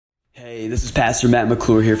Hey, this is Pastor Matt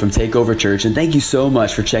McClure here from Takeover Church, and thank you so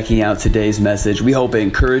much for checking out today's message. We hope it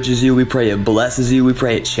encourages you. We pray it blesses you. We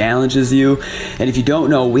pray it challenges you. And if you don't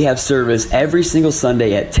know, we have service every single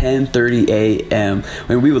Sunday at 10:30 a.m.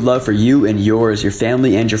 And we would love for you and yours, your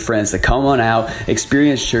family and your friends to come on out,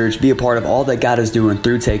 experience church, be a part of all that God is doing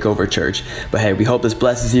through Takeover Church. But hey, we hope this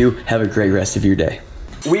blesses you. Have a great rest of your day.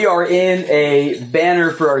 We are in a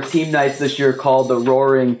banner for our team nights this year called the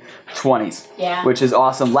Roaring 20s, which is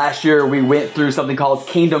awesome. Last year, we went through something called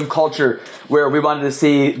Kingdom Culture, where we wanted to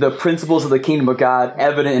see the principles of the Kingdom of God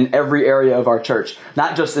evident in every area of our church.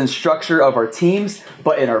 Not just in structure of our teams,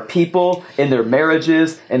 but in our people, in their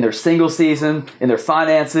marriages, in their single season, in their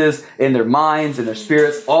finances, in their minds, in their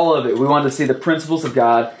spirits, all of it. We wanted to see the principles of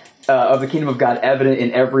God, of the Kingdom of God evident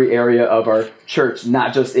in every area of our church,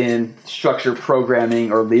 not just in structure,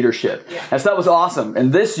 programming, or leadership. And so that was awesome.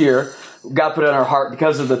 And this year, God put it on our heart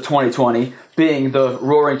because of the 2020 being the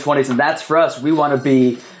Roaring 20s, and that's for us. We want to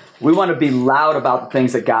be loud about the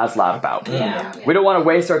things that God's loud about. We don't want to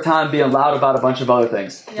waste our time being loud about a bunch of other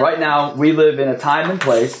things. Right now, we live in a time and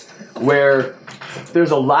place where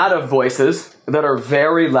there's a lot of voices that are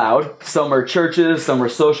very loud. Some are churches, some are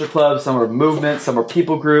social clubs, some are movements, some are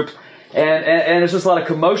people groups, and there's just a lot of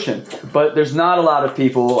commotion. But there's not a lot of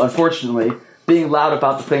people, unfortunately, being loud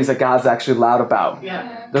about the things that God's actually loud about.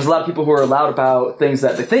 There's a lot of people who are loud about things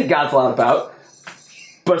that they think God's loud about,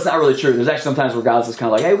 but it's not really true. There's actually sometimes where God's just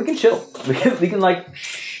kind of like, hey, we can chill. We can like,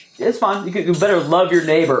 shh, it's fine. You better love your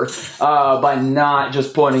neighbor by not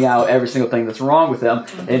just pointing out every single thing that's wrong with them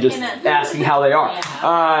and just asking how they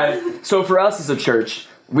are. So for us as a church,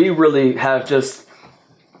 we really have just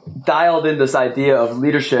dialed in this idea of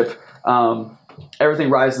leadership. Everything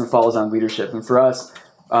rises and falls on leadership. And for us,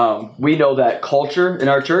 we know that culture in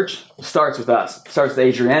our church starts with us. It starts with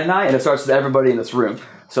Adrienne and I, and it starts with everybody in this room.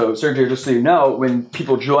 So, Sergio, just so you know, when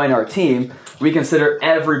people join our team, we consider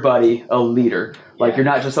everybody a leader. Like, you're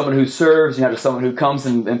not just someone who serves, you're not just someone who comes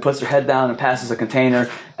and puts their head down and passes a container.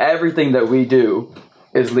 Everything that we do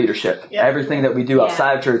is leadership. Everything that we do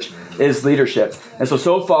outside of church is leadership. And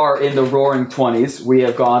so far in the Roaring 20s, we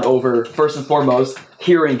have gone over, first and foremost,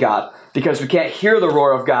 hearing God. Because we can't hear the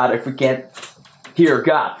roar of God if we can't hear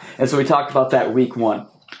God. And so we talked about that week one.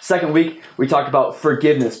 Second week, we talked about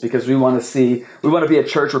forgiveness because we want to be a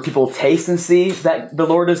church where people taste and see that the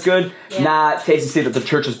Lord is good, not taste and see that the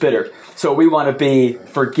church is bitter. So we want to be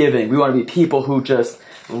forgiving. We want to be people who just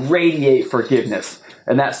radiate forgiveness.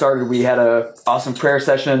 And that started, we had an awesome prayer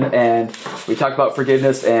session and we talked about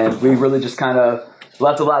forgiveness, and we really just kind of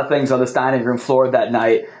left a lot of things on this dining room floor that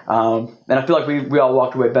night. And I feel like we all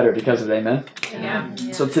walked away better because of it,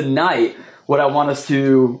 amen? So tonight, what I want us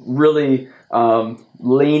to really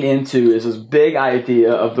lean into is this big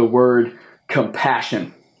idea of the word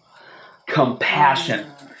compassion. Compassion.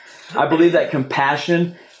 I believe that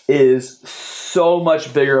compassion is so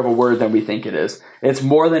much bigger of a word than we think it is. It's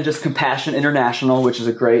more than just Compassion International, which is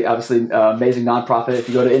a great, obviously, amazing nonprofit. If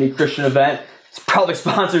you go to any Christian event, it's probably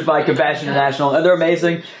sponsored by Compassion International, and they're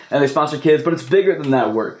amazing, and they sponsor kids, but it's bigger than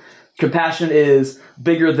that word. Compassion is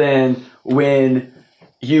bigger than when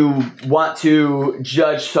you want to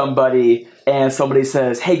judge somebody and somebody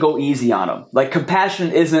says, hey, go easy on them. Like,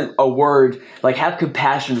 compassion isn't a word, like, have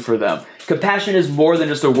compassion for them. Compassion is more than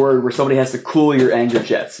just a word where somebody has to cool your anger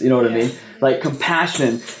jets. You know what I mean? Like,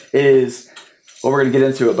 compassion is, well, we're going to get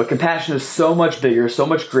into it, but compassion is so much bigger, so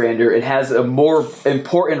much grander. It has a more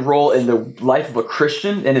important role in the life of a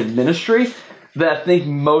Christian and in ministry that I think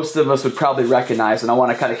most of us would probably recognize, and I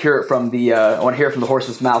want to kind of hear it from the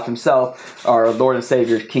horse's mouth himself, our Lord and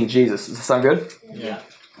Savior, King Jesus. Does that sound good? Yeah.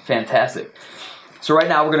 Fantastic. So right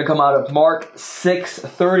now we're going to come out of Mark 6:34.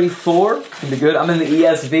 It's going to be good. I'm in the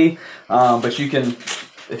ESV, but you can,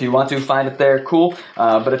 if you want to, find it there. Cool.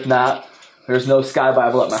 But if not, there's no Sky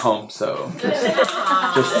Bible at my home, so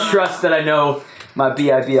just trust that I know my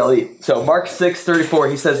Bible. So Mark 6:34,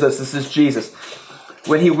 he says this. This is Jesus.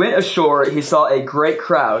 When he went ashore, he saw a great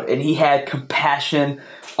crowd, and he had compassion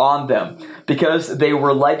on them, because they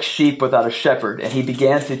were like sheep without a shepherd, and he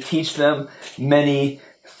began to teach them many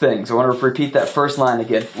things. I want to repeat that first line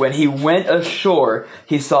again. When he went ashore,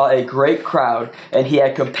 he saw a great crowd, and he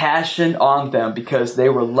had compassion on them, because they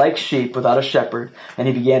were like sheep without a shepherd, and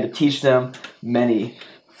he began to teach them many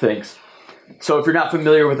things. So if you're not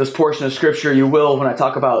familiar with this portion of Scripture, you will when I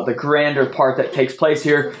talk about the grander part that takes place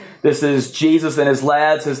here. This is Jesus and his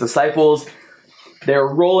lads, his disciples. They're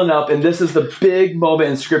rolling up, and this is the big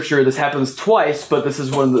moment in Scripture. This happens twice, but this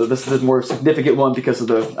is the more significant one because of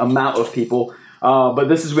the amount of people. But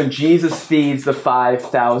this is when Jesus feeds the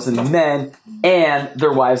 5,000 men and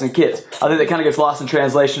their wives and kids. I think that kind of gets lost in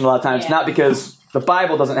translation a lot of times, not because The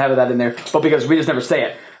Bible doesn't have that in there, but because we just never say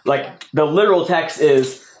it. Like, the literal text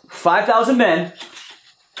is 5,000 men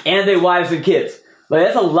and their wives and kids. Like,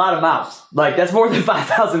 that's a lot of mouths. Like, that's more than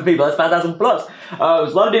 5,000 people. That's 5,000 plus.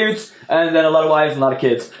 There's a lot of dudes, and then a lot of wives and a lot of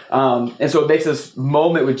kids. And so it makes this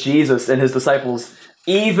moment with Jesus and his disciples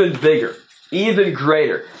even bigger, even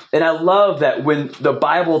greater. And I love that when the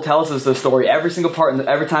Bible tells us the story, every single part, and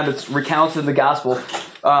every time it's recounted in the gospel,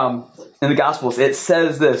 in the Gospels, it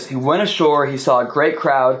says this: he went ashore, he saw a great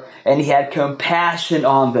crowd, and he had compassion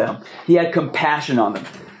on them. He had compassion on them.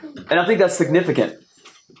 And I think that's significant.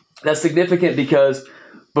 That's significant because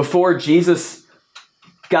before Jesus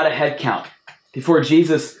got a head count, before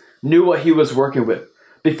Jesus knew what he was working with,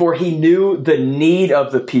 before he knew the need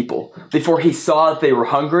of the people, before he saw that they were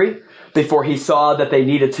hungry, before he saw that they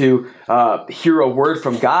needed to hear a word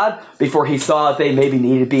from God, before he saw that they maybe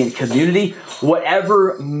needed to be in community,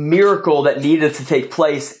 whatever miracle that needed to take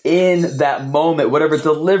place in that moment, whatever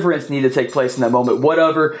deliverance needed to take place in that moment,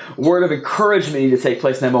 whatever word of encouragement needed to take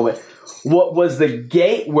place in that moment, what was the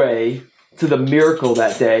gateway to the miracle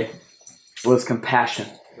that day was compassion.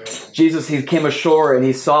 Jesus, he came ashore and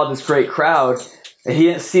he saw this great crowd, and he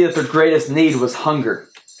didn't see that their greatest need was hunger.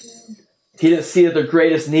 He didn't see that their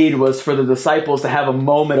greatest need was for the disciples to have a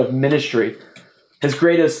moment of ministry. The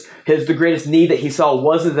greatest need that he saw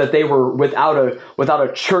wasn't that they were without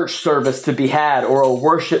a church service to be had or a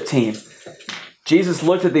worship team. Jesus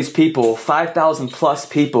looked at these people, 5,000 plus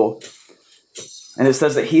people, and it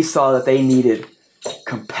says that he saw that they needed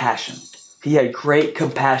compassion. He had great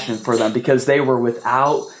compassion for them because they were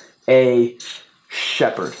without a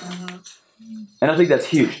shepherd. And I think that's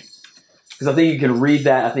huge. Because I think you can read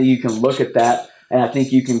that, I think you can look at that, and I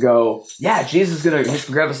think you can go, yeah, Jesus is he's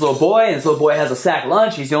gonna grab this little boy, and this little boy has a sack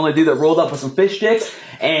lunch. He's the only dude that rolled up with some fish sticks,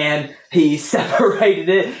 and he separated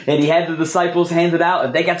it, and he had the disciples hand it out,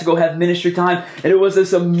 and they got to go have ministry time. And it was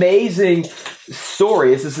this amazing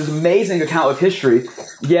story. It's this amazing account of history,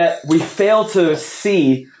 yet we fail to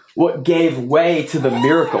see what gave way to the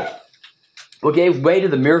miracle. What gave way to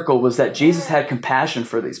the miracle was that Jesus had compassion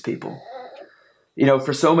for these people. You know,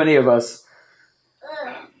 for so many of us,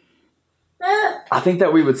 I think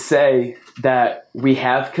that we would say that we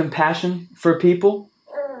have compassion for people,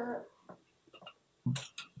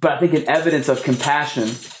 but I think an evidence of compassion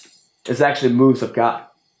is actually moves of God.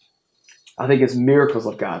 I think it's miracles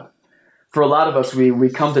of God. For a lot of us, we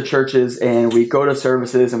come to churches and we go to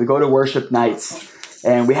services and we go to worship nights,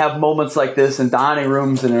 and we have moments like this in dining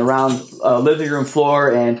rooms and around a living room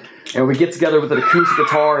floor, and we get together with an acoustic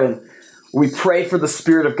guitar and we pray for the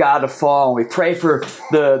Spirit of God to fall. And we pray for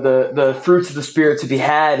the fruits of the Spirit to be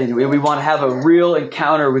had. And we want to have a real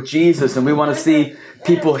encounter with Jesus. And we want to see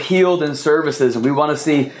people healed in services. And we want to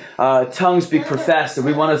see tongues be professed. And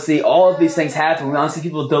we want to see all of these things happen. We want to see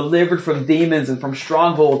people delivered from demons and from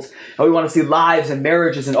strongholds. And we want to see lives and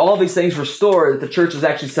marriages and all of these things restored that the church is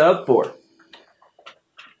actually set up for.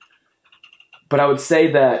 But I would say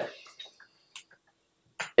that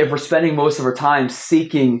if we're spending most of our time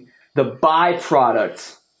seeking the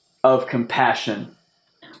byproduct of compassion,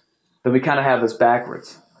 then we kind of have this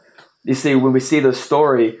backwards. You see, when we see the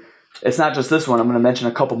story, it's not just this one. I'm going to mention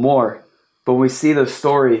a couple more. But when we see the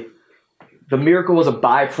story, the miracle was a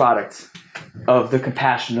byproduct of the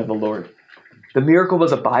compassion of the Lord. The miracle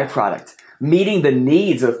was a byproduct. Meeting the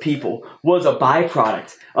needs of people was a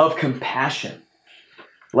byproduct of compassion.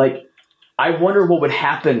 Like, I wonder what would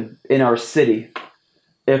happen in our city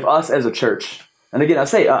if us as a church, and again, I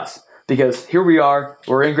say us, because here we are,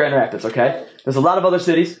 we're in Grand Rapids, okay? There's a lot of other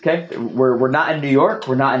cities, okay? We're not in New York,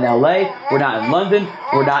 we're not in LA, we're not in London,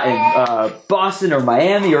 we're not in Boston or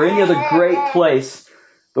Miami or any other great place.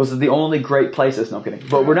 Those are the only great places, no kidding.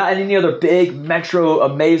 But we're not in any other big, metro,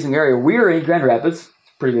 amazing area. We're in Grand Rapids,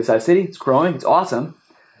 pretty good sized city, it's growing, it's awesome.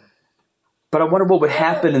 But I wonder what would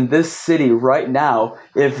happen in this city right now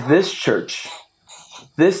if this church,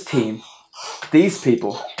 this team, these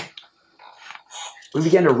people, we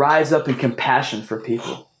began to rise up in compassion for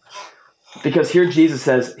people. Because here Jesus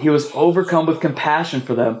says he was overcome with compassion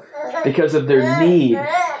for them because of their need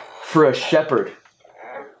for a shepherd.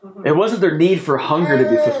 It wasn't their need for hunger to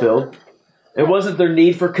be fulfilled. It wasn't their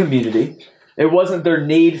need for community. It wasn't their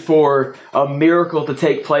need for a miracle to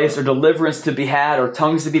take place or deliverance to be had or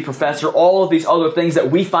tongues to be professed or all of these other things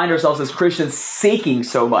that we find ourselves as Christians seeking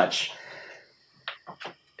so much.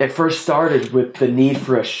 It first started with the need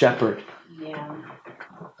for a shepherd. Yeah.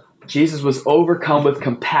 Jesus was overcome with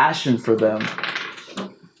compassion for them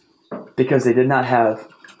because they did not have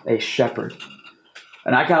a shepherd.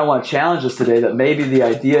 And I kind of want to challenge us today that maybe the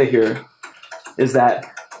idea here is that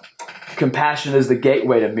compassion is the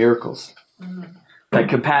gateway to miracles. That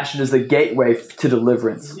compassion is the gateway to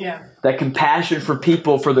deliverance. Yeah. That compassion for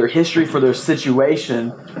people, for their history, for their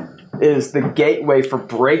situation is the gateway for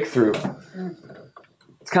breakthrough.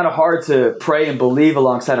 It's kind of hard to pray and believe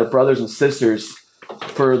alongside our brothers and sisters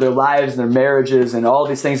for their lives and their marriages and all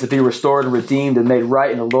these things to be restored and redeemed and made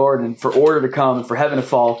right in the Lord and for order to come and for heaven to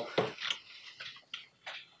fall.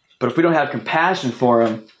 But if we don't have compassion for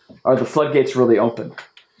them, are the floodgates really open?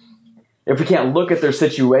 If we can't look at their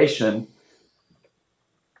situation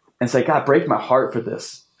and say, God, break my heart for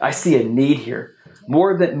this. I see a need here.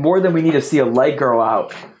 More than we need to see a leg grow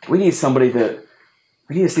out, we need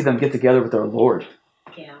to see them get together with our Lord.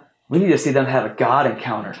 Yeah. We need to see them have a God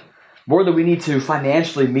encounter. More than we need to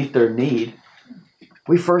financially meet their need,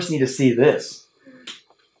 we first need to see this.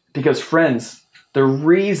 Because friends, the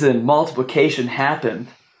reason multiplication happened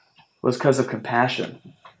was because of compassion.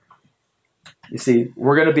 You see,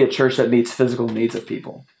 we're going to be a church that meets physical needs of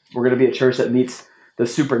people. We're going to be a church that meets the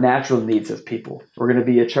supernatural needs of people. We're going to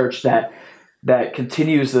be a church that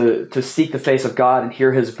continues to seek the face of God and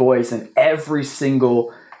hear his voice in every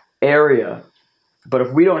single area. But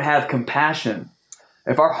if we don't have compassion,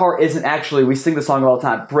 if our heart isn't actually, we sing the song all the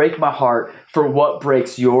time, break my heart for what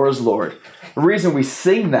breaks yours, Lord. The reason we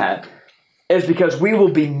sing that is because we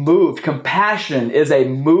will be moved. Compassion is a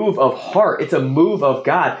move of heart. It's a move of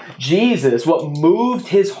God. Jesus, what moved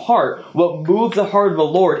his heart, what moved the heart of the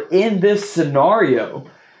Lord in this scenario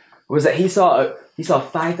was that he saw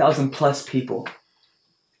 5,000 plus people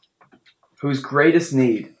whose greatest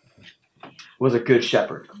need was a good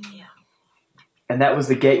shepherd. And that was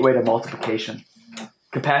the gateway to multiplication.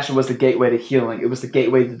 Compassion was the gateway to healing. It was the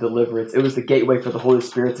gateway to deliverance. It was the gateway for the Holy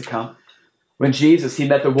Spirit to come. When Jesus, he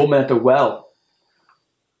met the woman at the well,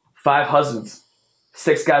 5 husbands,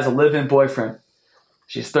 6 guys, a live-in boyfriend.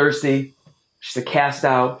 She's thirsty. She's a cast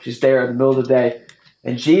out. She's there in the middle of the day.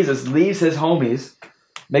 And Jesus leaves his homies,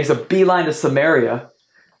 makes a beeline to Samaria,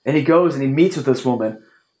 and he goes and he meets with this woman.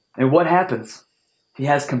 And what happens? He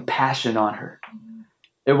has compassion on her.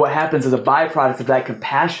 And what happens as a byproduct of that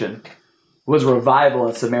compassion was revival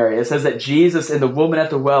in Samaria. It says that Jesus and the woman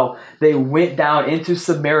at the well, they went down into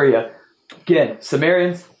Samaria. Again,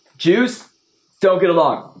 Samaritans, Jews, don't get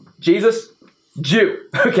along. Jesus, Jew,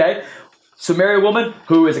 okay? Samaria woman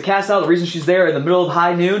who is a cast out, the reason she's there in the middle of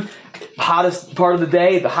high noon, hottest part of the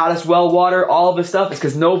day, the hottest well water, all of this stuff is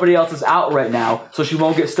because nobody else is out right now, so she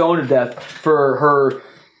won't get stoned to death for her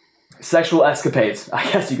sexual escapades, I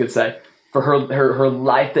guess you could say, for her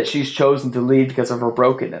life that she's chosen to lead because of her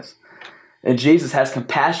brokenness. And Jesus has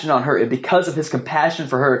compassion on her, and because of his compassion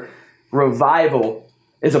for her, revival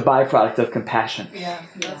is a byproduct of compassion. Yeah,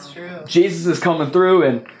 that's true. Jesus is coming through,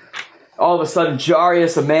 and all of a sudden,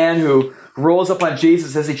 Jairus, a man who rolls up on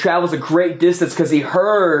Jesus as he travels a great distance because he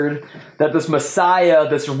heard that this Messiah,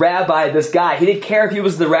 this rabbi, this guy, he didn't care if he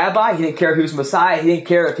was the rabbi, he didn't care if he was Messiah, he didn't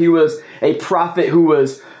care if he was a prophet who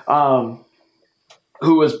was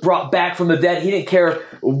brought back from the dead, he didn't care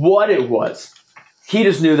what it was. He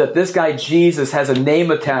just knew that this guy, Jesus, has a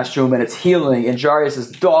name attached to him and it's healing, and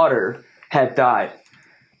Jairus' daughter had died.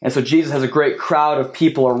 And so Jesus has a great crowd of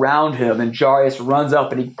people around him, and Jairus runs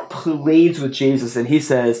up and he pleads with Jesus and he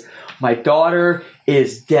says, "My daughter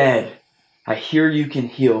is dead. I hear you can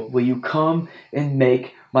heal. Will you come and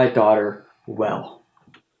make my daughter well?"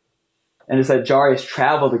 And it said Jairus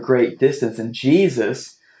traveled a great distance, and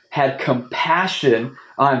Jesus had compassion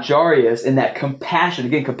on Jairus, and that compassion,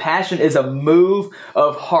 again, compassion is a move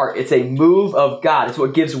of heart. It's a move of God. It's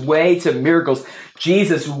what gives way to miracles.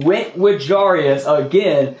 Jesus went with Jairus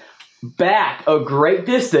again back a great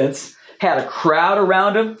distance, had a crowd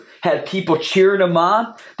around him, had people cheering him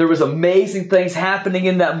on. There was amazing things happening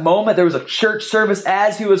in that moment. There was a church service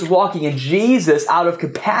as he was walking, and Jesus, out of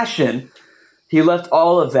compassion, he left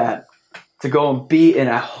all of that to go and be in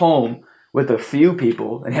a home with a few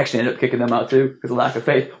people, and he actually ended up kicking them out too because of lack of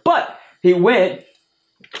faith. But he went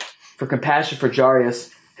for compassion for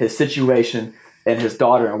Jairus, his situation, and his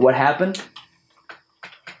daughter. And what happened?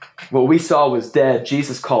 What we saw was dead.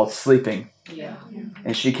 Jesus called sleeping,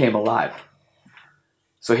 and she came alive.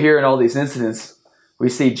 So here in all these incidents, we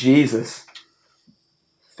see Jesus,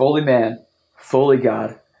 fully man, fully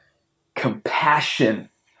God, compassion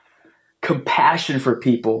for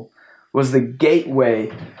people was the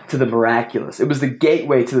gateway to the miraculous. It was the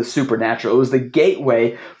gateway to the supernatural. It was the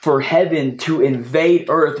gateway for heaven to invade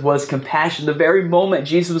earth, was compassion. The very moment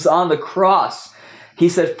Jesus was on the cross, he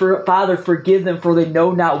said, "Father, forgive them, for they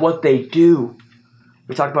know not what they do."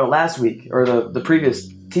 We talked about it last week, or the previous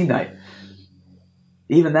team night.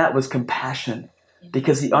 Even that was compassion,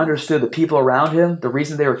 because he understood the people around him, the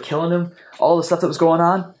reason they were killing him, all the stuff that was going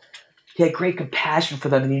on. He had great compassion for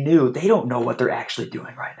them, and he knew they don't know what they're actually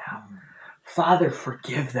doing right now. Father,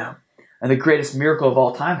 forgive them. And the greatest miracle of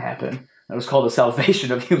all time happened. It was called the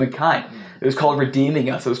salvation of humankind. It was called redeeming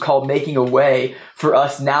us. It was called making a way for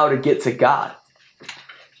us now to get to God.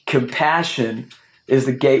 Compassion is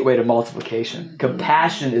the gateway to multiplication.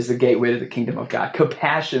 Compassion is the gateway to the kingdom of God.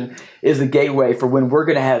 Compassion is the gateway for when we're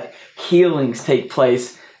going to have healings take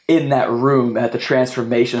place in that room at the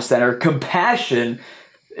Transformation Center. Compassion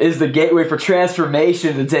is the gateway for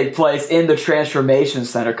transformation to take place in the Transformation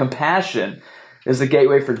Center. Compassion is the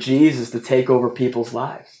gateway for Jesus to take over people's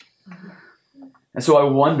lives. And so I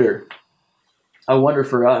wonder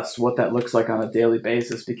for us what that looks like on a daily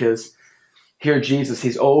basis, because here Jesus,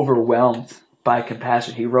 he's overwhelmed by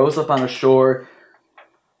compassion. He rose up on a shore.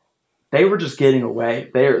 They were just getting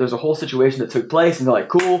away. There's a whole situation that took place, and they're like,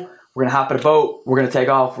 cool, we're going to hop in a boat. We're going to take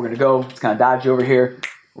off. We're going to go. It's kind of dodgy over here.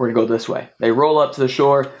 We're going to go this way. They roll up to the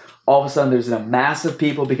shore. All of a sudden, there's a mass of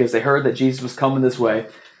people because they heard that Jesus was coming this way.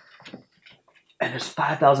 And there's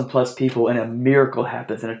 5,000 plus people, and a miracle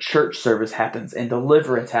happens, and a church service happens, and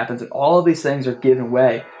deliverance happens, and all of these things are given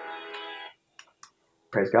way.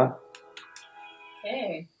 Praise God.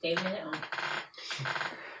 Okay, David it on.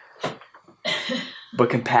 But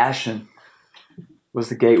compassion was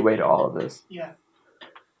the gateway to all of this. Yeah.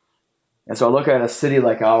 And so I look at a city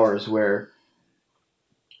like ours where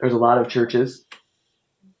there's a lot of churches.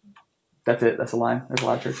 That's it. That's a line. There's a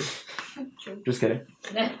lot of churches. True. Just kidding.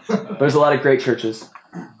 But there's a lot of great churches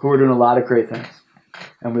who are doing a lot of great things.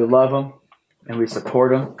 And we love them, and we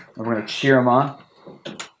support them, and we're going to cheer them on.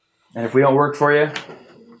 And if we don't work for you,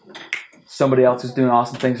 somebody else who's doing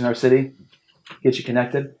awesome things in our city, get you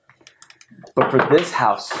connected. But for this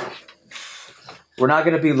house, we're not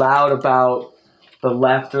going to be loud about the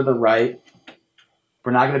left or the right.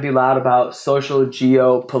 We're not going to be loud about social,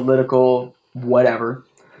 geopolitical, whatever.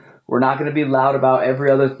 We're not going to be loud about every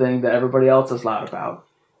other thing that everybody else is loud about.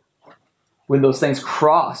 When those things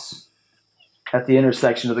cross at the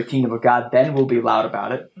intersection of the kingdom of God, then we'll be loud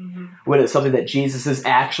about it. Mm-hmm. When it's something that Jesus is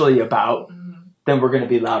actually about, then we're going to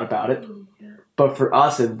be loud about it. But for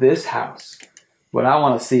us in this house, what I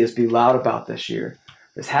want to see us be loud about this year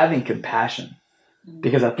is having compassion.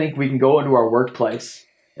 Because I think we can go into our workplace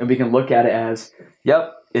and we can look at it as,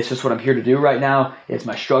 yep, it's just what I'm here to do right now. It's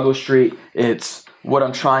my struggle street. It's what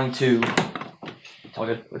I'm trying to,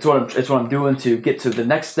 it's what I'm doing to get to the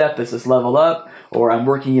next step. Is this level up, or I'm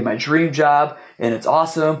working in my dream job and it's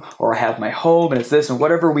awesome, or I have my home and it's this, and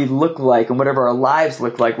whatever we look like and whatever our lives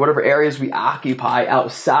look like, whatever areas we occupy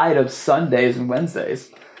outside of Sundays and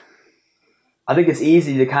Wednesdays. I think it's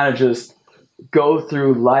easy to kind of just go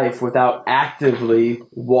through life without actively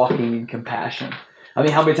walking in compassion. I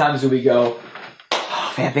mean, how many times do we go,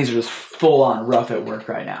 oh man, things are just full on rough at work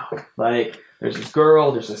right now. Like, there's this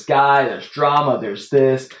girl, there's this guy, there's drama, there's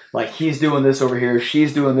this. Like, he's doing this over here,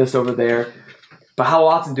 she's doing this over there. But how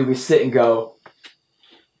often do we sit and go,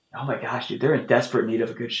 oh my gosh, dude, they're in desperate need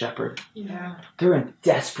of a good shepherd. Yeah. They're in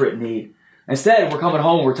desperate need. Instead, we're coming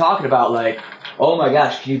home, we're talking about like, oh my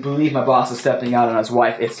gosh, can you believe my boss is stepping out on his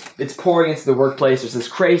wife? It's pouring into the workplace. There's this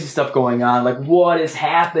crazy stuff going on. Like, what is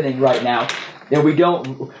happening right now? And we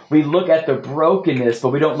look at the brokenness, but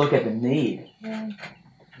we don't look at the need. Yeah.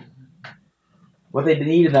 What they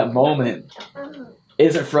need in that moment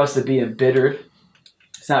isn't for us to be embittered.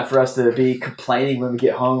 It's not for us to be complaining when we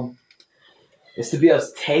get home. It's to be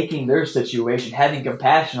us taking their situation, having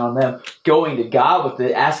compassion on them, going to God with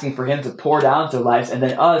it, asking for Him to pour down into their lives, and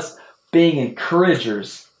then us being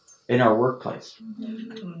encouragers in our workplace.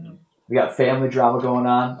 Mm-hmm. We got family drama going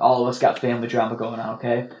on. All of us got family drama going on,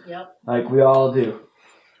 okay? Yep. Like we all do.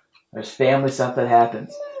 There's family stuff that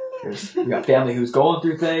happens. We got family who's going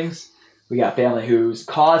through things. We got family who's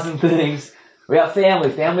causing things. We got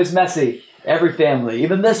family. Family's messy. Every family.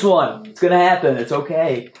 Even this one. It's going to happen. It's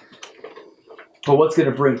okay. But what's going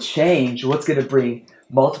to bring change? What's going to bring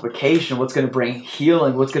multiplication? What's going to bring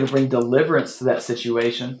healing? What's going to bring deliverance to that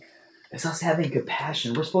situation? It's us having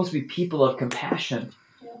compassion. We're supposed to be people of compassion.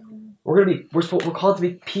 We're called to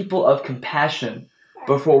be people of compassion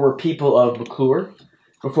before we're people of McClure,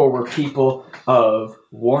 before we're people of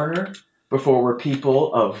Warner, before we're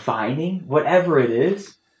people of Vining, whatever it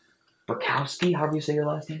is. Burkowski, however you say your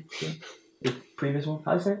last name. Your previous one,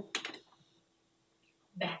 how do you say it?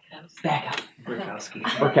 Backhouse.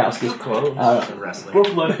 Burkowski. Close. Wrestling.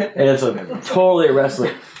 Brooklyn. And it's totally a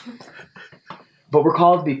wrestler. But we're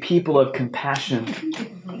called to be people of compassion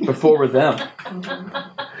before we're them.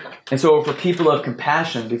 And so if we're people of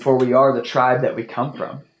compassion before we are the tribe that we come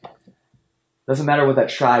from, doesn't matter what that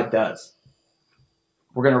tribe does.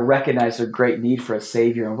 We're going to recognize their great need for a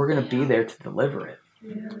Savior, and we're going to be there to deliver it.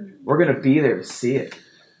 We're going to be there to see it.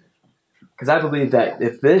 Because I believe that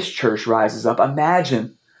if this church rises up,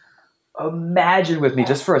 imagine with me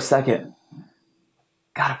just for a second.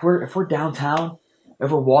 God, if we're downtown,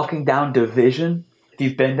 if we're walking down Division, if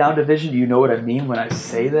you've been down Division, you know what I mean when I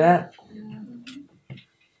say that.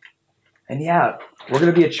 And yeah, we're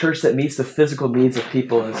going to be a church that meets the physical needs of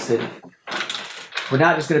people in the city. We're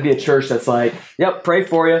not just going to be a church that's like, yep, pray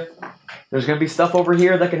for you. There's going to be stuff over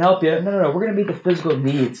here that can help you. No. We're going to meet the physical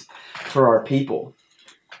needs for our people.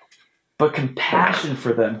 But compassion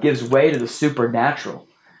for them gives way to the supernatural.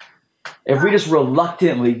 If we just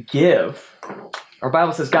reluctantly give, our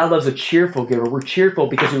Bible says God loves a cheerful giver. We're cheerful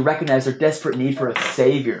because we recognize their desperate need for a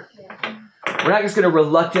Savior. We're not just going to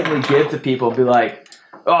reluctantly give to people and be like,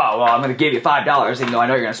 oh, well, I'm going to give you $5 even though I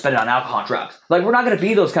know you're going to spend it on alcohol and drugs. Like, we're not going to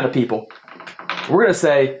be those kind of people. We're going to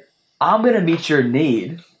say, I'm going to meet your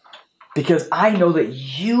need because I know that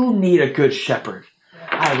you need a good shepherd.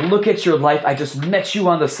 I look at your life. I just met you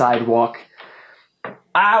on the sidewalk.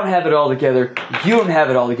 I don't have it all together. You don't have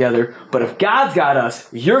it all together. But if God's got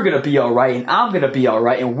us, you're going to be all right, and I'm going to be all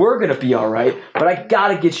right, and we're going to be all right. But I got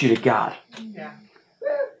to get you to God. Yeah.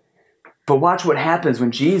 But watch what happens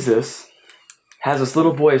when Jesus has this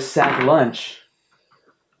little boy sack lunch.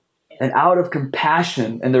 And out of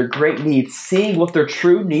compassion and their great need, seeing what their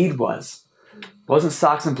true need was, wasn't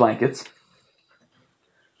socks and blankets,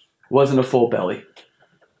 wasn't a full belly.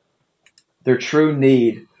 Their true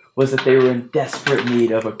need was that they were in desperate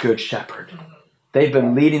need of a good shepherd. They've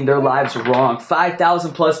been leading their lives wrong.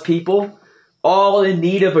 5,000 plus people, all in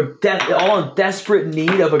desperate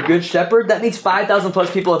need of a good shepherd. That means 5,000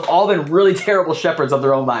 plus people have all been really terrible shepherds of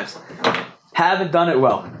their own lives. Haven't done it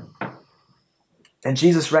well. And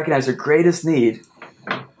Jesus recognized their greatest need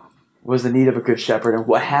was the need of a good shepherd. And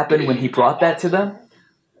what happened when he brought that to them?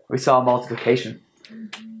 We saw multiplication.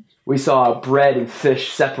 We saw bread and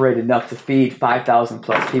fish separated enough to feed 5,000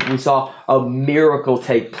 plus people. We saw a miracle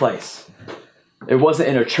take place. It wasn't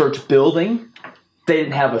in a church building. They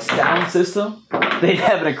didn't have a sound system. They didn't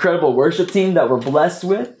have an incredible worship team that we're blessed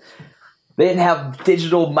with. They didn't have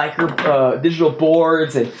digital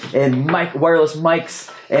boards and wireless mics.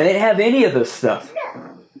 And they didn't have any of this stuff.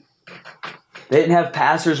 They didn't have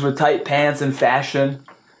pastors with tight pants and fashion.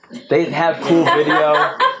 They didn't have cool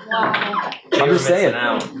video.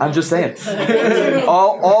 I'm just saying.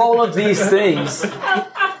 all of these things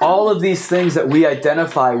that we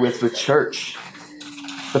identify with church,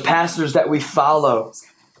 the pastors that we follow,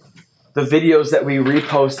 the videos that we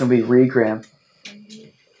repost and we regram,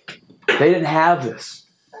 they didn't have this.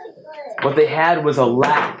 What they had was a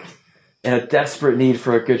lack and a desperate need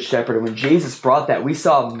for a good shepherd. And when Jesus brought that, we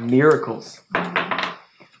saw miracles.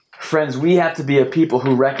 Friends, we have to be a people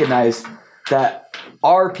who recognize that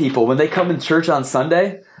our people, when they come in church on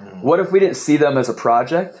Sunday, what if we didn't see them as a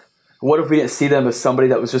project? What if we didn't see them as somebody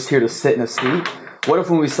that was just here to sit in a seat? What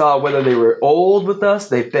if when we saw whether they were old with us,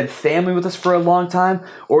 they've been family with us for a long time,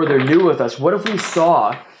 or they're new with us, what if we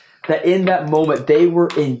saw that in that moment they were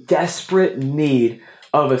in desperate need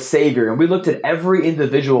of a Savior? And we looked at every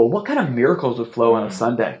individual. What kind of miracles would flow on a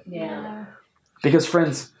Sunday? Yeah. Because,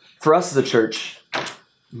 friends, for us as a church,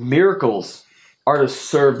 miracles are to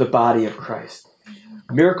serve the body of Christ.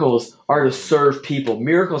 Miracles are to serve people.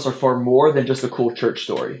 Miracles are for more than just a cool church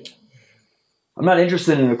story. I'm not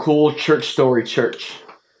interested in a cool church story church.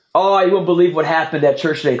 Oh, you won't believe what happened at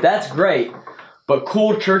church today. That's great. But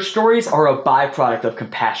cool church stories are a byproduct of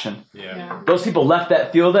compassion. Yeah. Those people left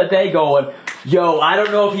that field that day going, yo, I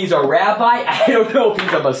don't know if he's a rabbi. I don't know if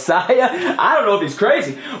he's a Messiah. I don't know if he's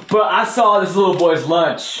crazy. But I saw this little boy's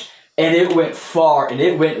lunch, and it went far, and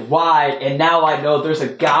it went wide. And now I know there's a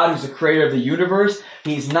God who's the creator of the universe.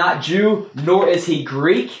 He's not Jew, nor is he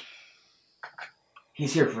Greek.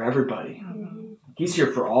 He's here for everybody. He's here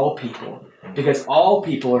for all people. Because all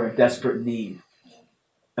people are in desperate need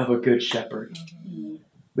of a good shepherd.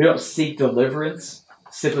 We don't seek deliverance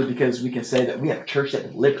simply because we can say that we have a church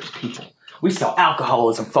that delivers people. We saw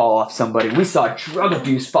alcoholism fall off somebody. We saw drug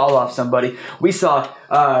abuse fall off somebody. We saw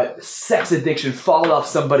sex addiction fall off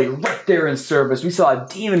somebody right there in service. We saw a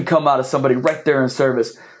demon come out of somebody right there in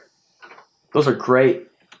service. Those are great.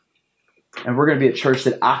 And we're going to be a church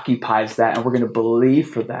that occupies that, and we're going to believe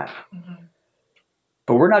for that.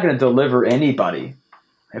 But we're not going to deliver anybody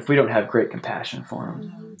if we don't have great compassion for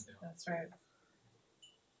them. That's right.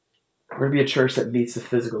 We're going to be a church that meets the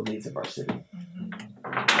physical needs of our city.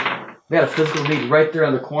 We had a physical need right there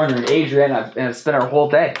on the corner in Adrian, and I've spent our whole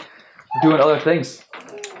day doing other things.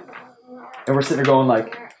 And we're sitting there going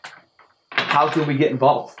like, how can we get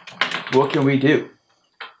involved? What can we do?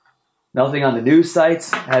 Nothing on the news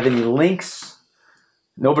sites have any links.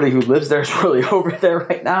 Nobody who lives there is really over there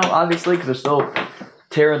right now, obviously, because they're still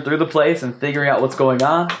tearing through the place and figuring out what's going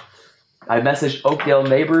on. I messaged Oakdale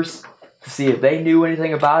neighbors to see if they knew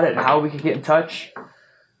anything about it and how we could get in touch.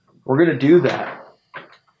 We're going to do that.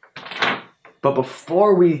 But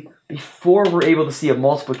before we're able to see a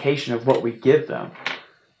multiplication of what we give them,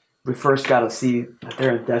 we first got to see that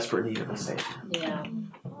they're in desperate need of a Savior. Yeah.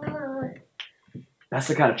 That's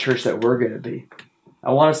the kind of church that we're going to be.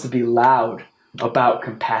 I want us to be loud about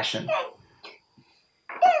compassion.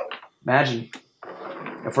 Imagine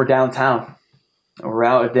if we're downtown and we're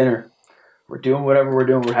out at dinner, we're doing whatever we're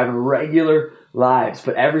doing, we're having regular lives,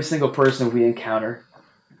 but every single person we encounter,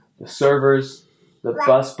 the servers, the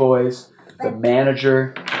bus boys, the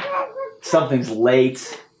manager, something's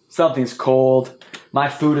late, something's cold, my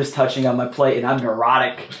food is touching on my plate and I'm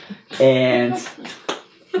neurotic, and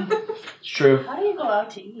it's true. How do you go out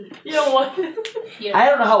to eat? You know what? I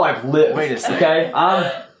don't know how I've lived. Wait a second. Okay,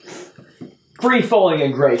 I'm free falling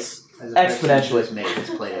in grace exponentially. Just made this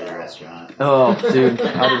plate at a restaurant. Oh, dude,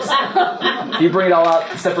 if you bring it all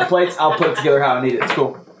out, separate plates, I'll put it together how I need it. It's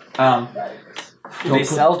cool. They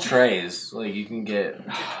sell trays. Like you can get.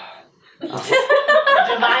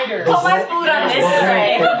 Dividers. Put my food on this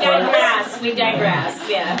tray. We digress.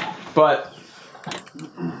 Yeah. But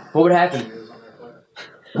what would happen?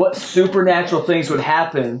 What supernatural things would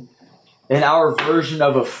happen in our version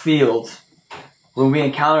of a field when we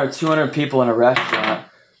encountered 200 people in a restaurant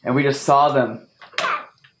and we just saw them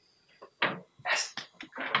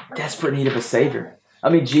desperate need of a Savior? I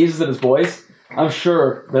mean, Jesus and his boys, I'm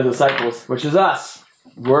sure the disciples, which is us,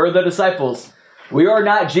 we're the disciples. We are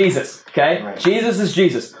not Jesus, okay? Right. Jesus is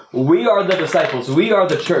Jesus. We are the disciples. We are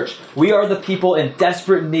the church. We are the people in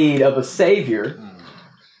desperate need of a Savior.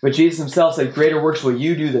 But Jesus himself said, greater works will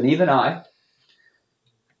you do than even I.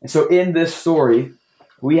 And so in this story,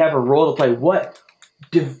 we have a role to play. What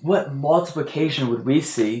multiplication would we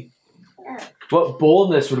see? What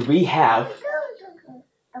boldness would we have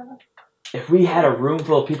if we had a room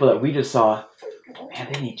full of people that we just saw,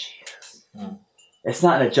 man, they need Jesus. It's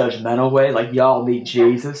not in a judgmental way, like y'all need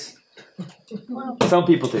Jesus. Some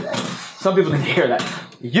people do. Some people need to hear that.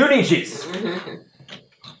 You need Jesus.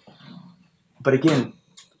 But again,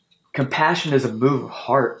 compassion is a move of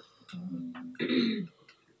heart.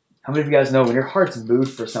 How many of you guys know when your heart's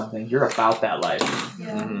moved for something, you're about that life?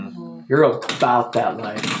 Yeah. You're about that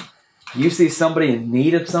life. You see somebody in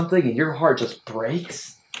need of something and your heart just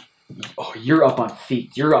breaks. Oh, you're up on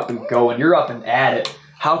feet. You're up and going. You're up and at it.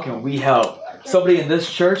 How can we help? Somebody in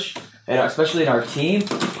this church, and especially in our team,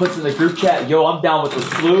 puts in the group chat, yo, I'm down with the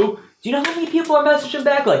flu. Do you know how many people are messaging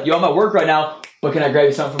back? Like, yo, I'm at work right now, but can I grab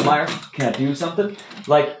you something from Meyer? Can I do something?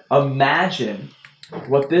 Like, imagine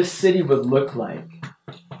what this city would look like.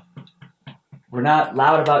 We're not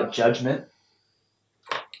loud about judgment.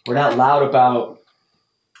 We're not loud about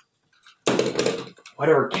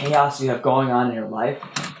whatever chaos you have going on in your life.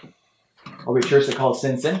 Are we a church that calls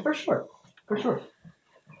sin sin? For sure. For sure.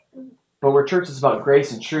 But we're churches about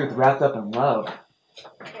grace and truth wrapped up in love.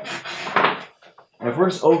 And if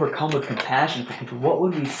we're just overcome with compassion for people, what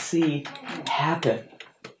would we see happen?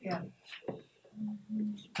 Yeah.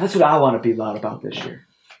 That's what I want to be loud about this year.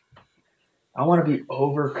 I want to be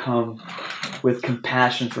overcome with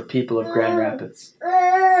compassion for people of Grand Rapids.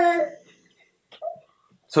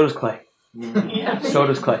 So does Clay. Yeah. So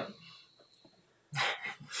does Clay.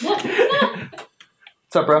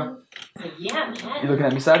 What's up, bro? Yeah, man. You looking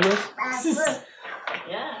at me sideways?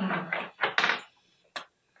 Yeah.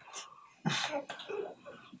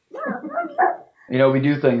 You know, we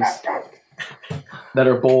do things that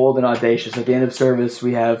are bold and audacious. At the end of service,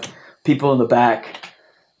 we have people in the back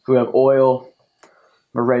who have oil.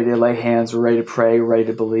 We're ready to lay hands. We're ready to pray. We're ready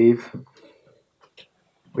to believe.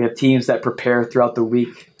 We have teams that prepare throughout the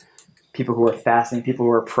week. People who are fasting, people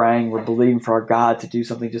who are praying. We're believing for our God to do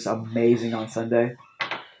something just amazing on Sunday.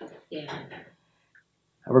 Yeah.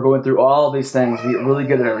 And we're going through all these things. We get really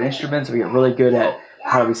good at our instruments. We get really good at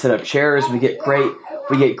how do we set up chairs. We get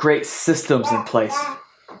great systems in place.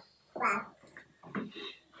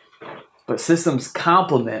 But systems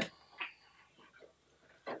complement.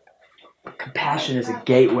 Compassion is a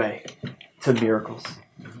gateway to miracles.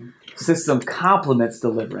 System complements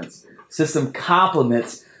deliverance. System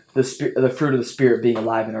complements the fruit of the Spirit being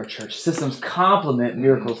alive in our church. Systems complement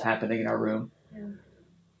miracles happening in our room.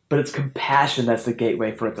 But it's compassion that's the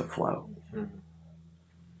gateway for it to flow.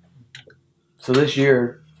 So this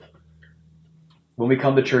year, when we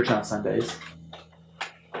come to church on Sundays,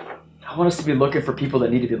 I want us to be looking for people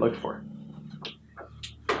that need to be looked for.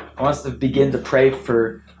 I want us to begin to pray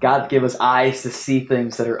for God to give us eyes to see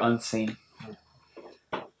things that are unseen.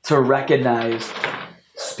 To recognize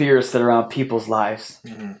spirits that are on people's lives,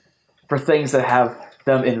 for things that have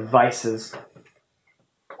them in vices.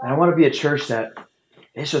 And I want to be a church that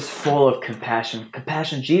is just full of compassion.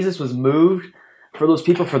 Compassion. Jesus was moved for those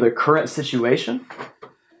people, for their current situation,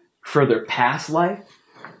 for their past life.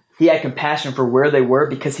 He had compassion for where they were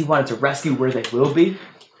because he wanted to rescue where they will be.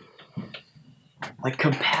 Like,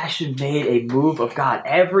 compassion made a move of God.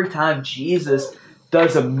 Every time Jesus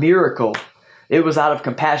does a miracle, it was out of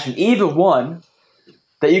compassion. Even one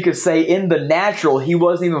that you could say in the natural he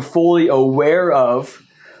wasn't even fully aware of,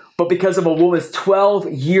 but because of a woman's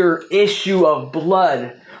 12-year issue of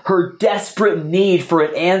blood, her desperate need for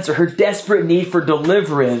an answer, her desperate need for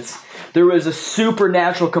deliverance, there was a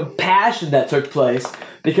supernatural compassion that took place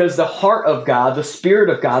because the heart of God, the Spirit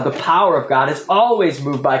of God, the power of God is always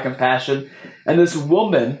moved by compassion. And this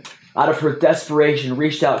woman, out of her desperation,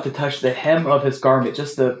 reached out to touch the hem of his garment,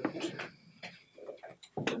 just the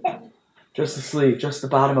sleeve, just the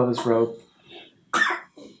bottom of his robe.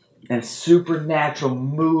 And supernatural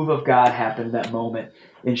move of God happened in that moment.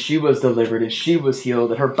 And she was delivered and she was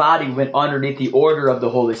healed. And her body went underneath the order of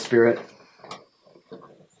the Holy Spirit.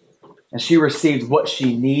 And she received what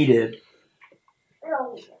she needed.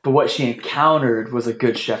 But what she encountered was a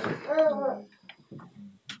good shepherd.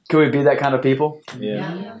 Can we be that kind of people?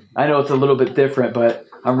 Yeah. I know it's a little bit different, but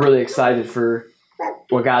I'm really excited for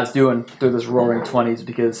what God's doing through this Roaring 20s,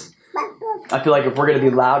 because I feel like if we're going to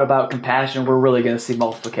be loud about compassion, we're really going to see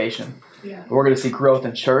multiplication. Yeah. We're going to see growth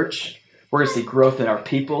in church. We're going to see growth in our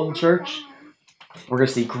people in church. We're going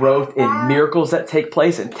to see growth in miracles that take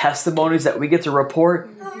place and testimonies that we get to report.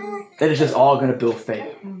 That is just all going to build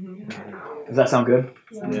faith. Does that sound good?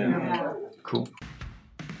 Yeah. Cool.